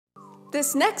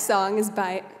This next song is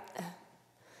by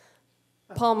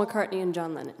Paul McCartney and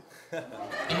John Lennon.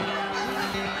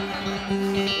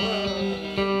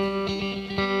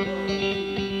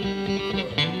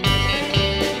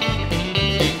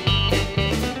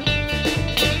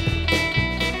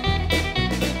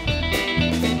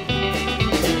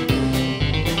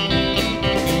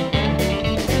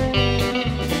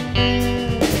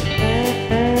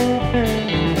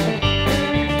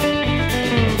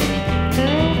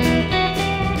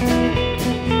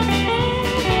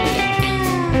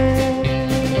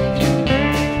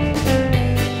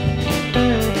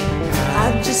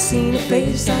 Seen a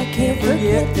face, I can't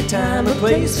forget the time or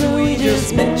place where we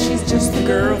just met. She's just the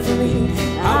girl for me.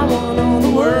 I want all the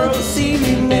world to see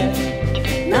we met.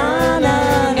 Na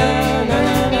na na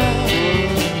na na.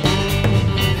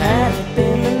 Had it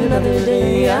been another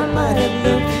day, I might have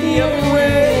looked the other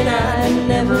way, and I'd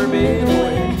never been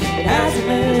away. It hasn't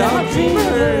been our dream of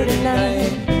her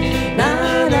tonight.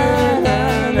 Na na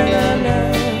na na na.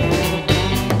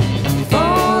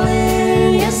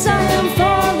 Falling, yes I am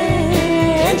falling.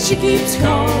 She keeps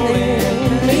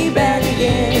calling me back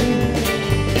again.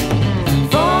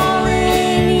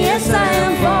 Falling, yes I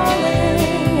am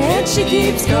falling, and she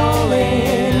keeps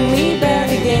calling me back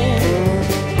again.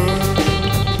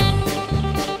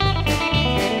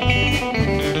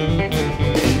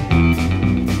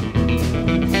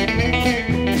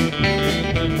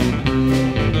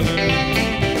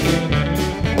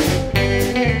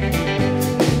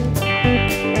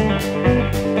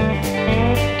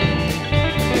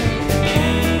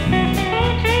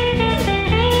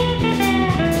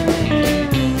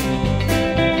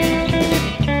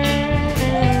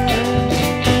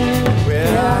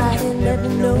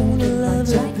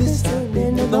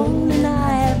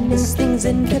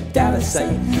 And kept out of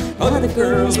sight. Other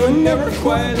girls were never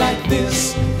quite like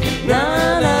this.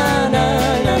 Na na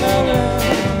na na na na.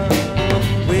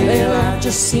 Well, I've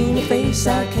just seen her face,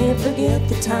 I can't forget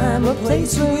the time or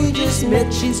place where we just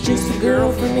met. She's just a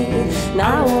girl for me, and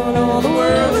I want all the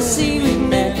world to see we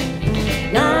met.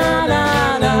 Na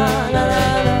na na na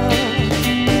na.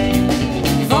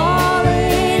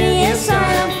 Falling, yes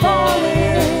I am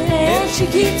falling, and she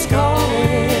keeps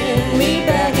calling me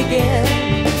back again.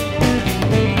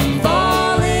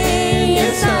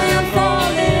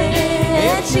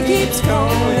 She keeps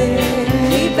calling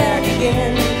me back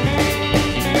again.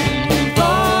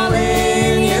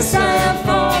 Falling, yes I am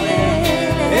falling,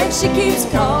 and she keeps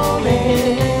calling